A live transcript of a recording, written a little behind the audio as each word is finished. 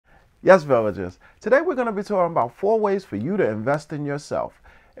Yes, villagers. Today we're going to be talking about 4 ways for you to invest in yourself.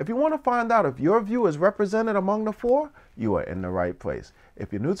 If you want to find out if your view is represented among the 4, you are in the right place.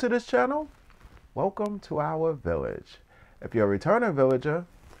 If you're new to this channel, welcome to our village. If you're a returning villager,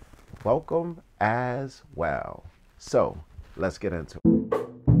 welcome as well. So, let's get into it.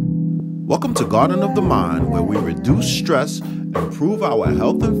 Welcome to Garden of the Mind, where we reduce stress, improve our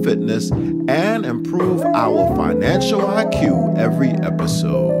health and fitness, and improve our financial IQ every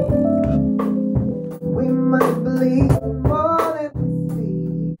episode. We must believe more than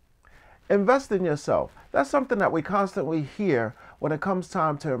we see. Invest in yourself. That's something that we constantly hear when it comes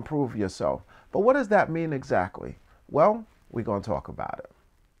time to improve yourself. But what does that mean exactly? Well, we're going to talk about it.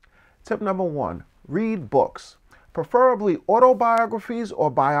 Tip number 1, read books. Preferably autobiographies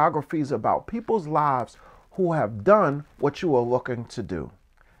or biographies about people's lives who have done what you are looking to do.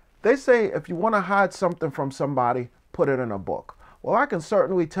 They say if you want to hide something from somebody, put it in a book. Well, I can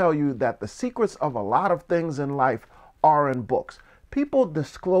certainly tell you that the secrets of a lot of things in life are in books. People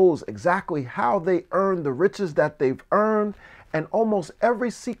disclose exactly how they earn the riches that they've earned, and almost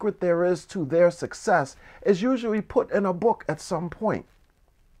every secret there is to their success is usually put in a book at some point.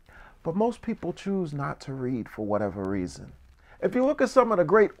 But most people choose not to read for whatever reason. If you look at some of the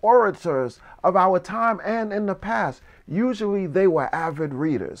great orators of our time and in the past, usually they were avid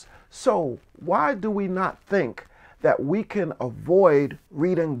readers. So why do we not think that we can avoid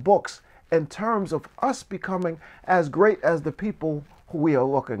reading books in terms of us becoming as great as the people who we are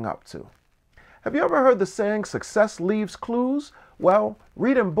looking up to? Have you ever heard the saying, success leaves clues? Well,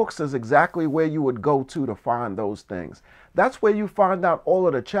 reading books is exactly where you would go to find those things. That's where you find out all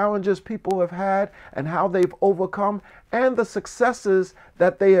of the challenges people have had and how they've overcome, and the successes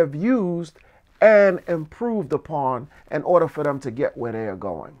that they have used and improved upon in order for them to get where they are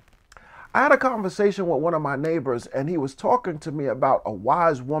going. I had a conversation with one of my neighbors, and he was talking to me about a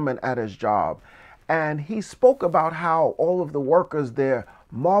wise woman at his job. And he spoke about how all of the workers there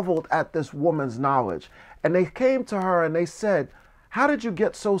marveled at this woman's knowledge. And they came to her and they said, "How did you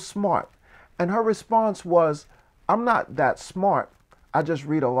get so smart?" And her response was, "I'm not that smart. I just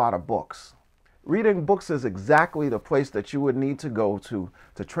read a lot of books." Reading books is exactly the place that you would need to go to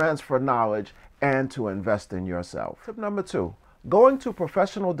transfer knowledge and to invest in yourself. Tip number 2. Going to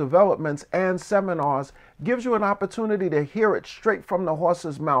professional developments and seminars gives you an opportunity to hear it straight from the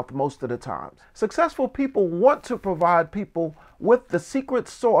horse's mouth most of the time. Successful people want to provide people with the secret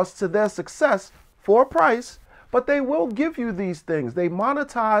sauce to their success for a price, but they will give you these things. They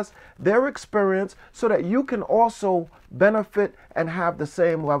monetize their experience so that you can also benefit and have the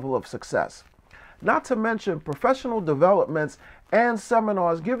same level of success. Not to mention, professional developments and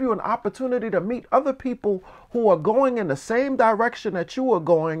seminars give you an opportunity to meet other people who are going in the same direction that you are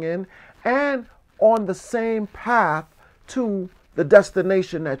going in and on the same path to the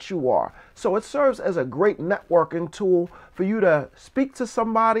destination that you are. So it serves as a great networking tool for you to speak to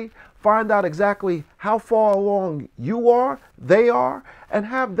somebody, find out exactly how far along you are, they are, and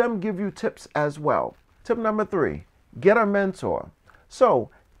have them give you tips as well. Tip number 3, get a mentor. So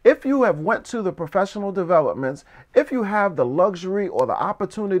if you have went to the professional developments, if you have the luxury or the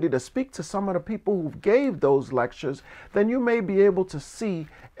opportunity to speak to some of the people who gave those lectures, then you may be able to see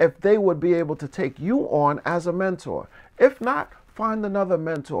if they would be able to take you on as a mentor. If not, find another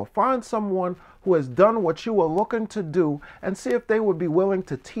mentor. Find someone who has done what you are looking to do and see if they would be willing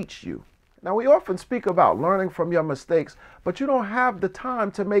to teach you. Now, we often speak about learning from your mistakes, but you don't have the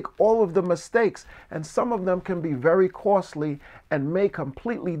time to make all of the mistakes, and some of them can be very costly and may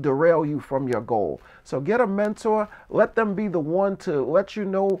completely derail you from your goal. So get a mentor, let them be the one to let you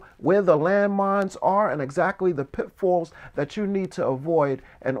know where the landmines are and exactly the pitfalls that you need to avoid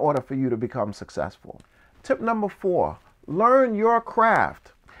in order for you to become successful. Tip number 4, learn your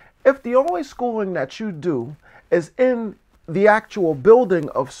craft. If the only schooling that you do is in the actual building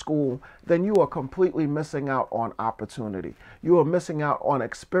of school, then you are completely missing out on opportunity. You are missing out on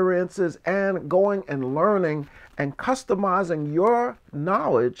experiences and going and learning and customizing your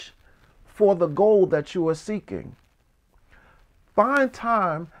knowledge for the goal that you are seeking. Find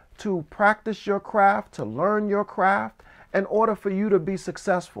time to practice your craft, to learn your craft in order for you to be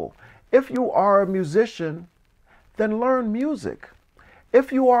successful. If you are a musician, then learn music.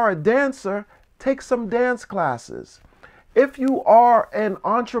 If you are a dancer, take some dance classes. If you are an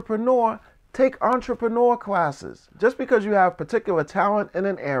entrepreneur, take entrepreneur classes. Just because you have particular talent in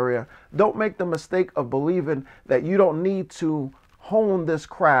an area, don't make the mistake of believing that you don't need to hone this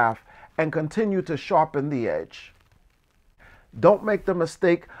craft and continue to sharpen the edge. Don't make the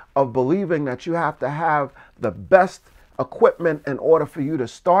mistake of believing that you have to have the best equipment in order for you to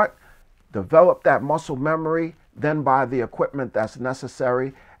start. Develop that muscle memory, then buy the equipment that's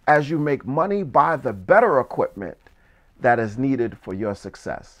necessary, As you make money, buy the better equipment that is needed for your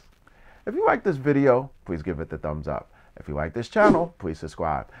success. If you like this video, please give it the thumbs up. If you like this channel, please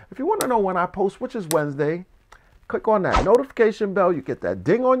subscribe. If you want to know when I post, which is Wednesday, click on that notification bell. You get that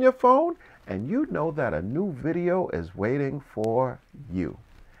ding on your phone, and you know that a new video is waiting for you.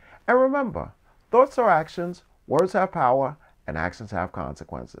 And remember, thoughts are actions, words have power, and actions have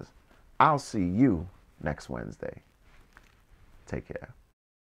consequences. I'll see you next Wednesday. Take care.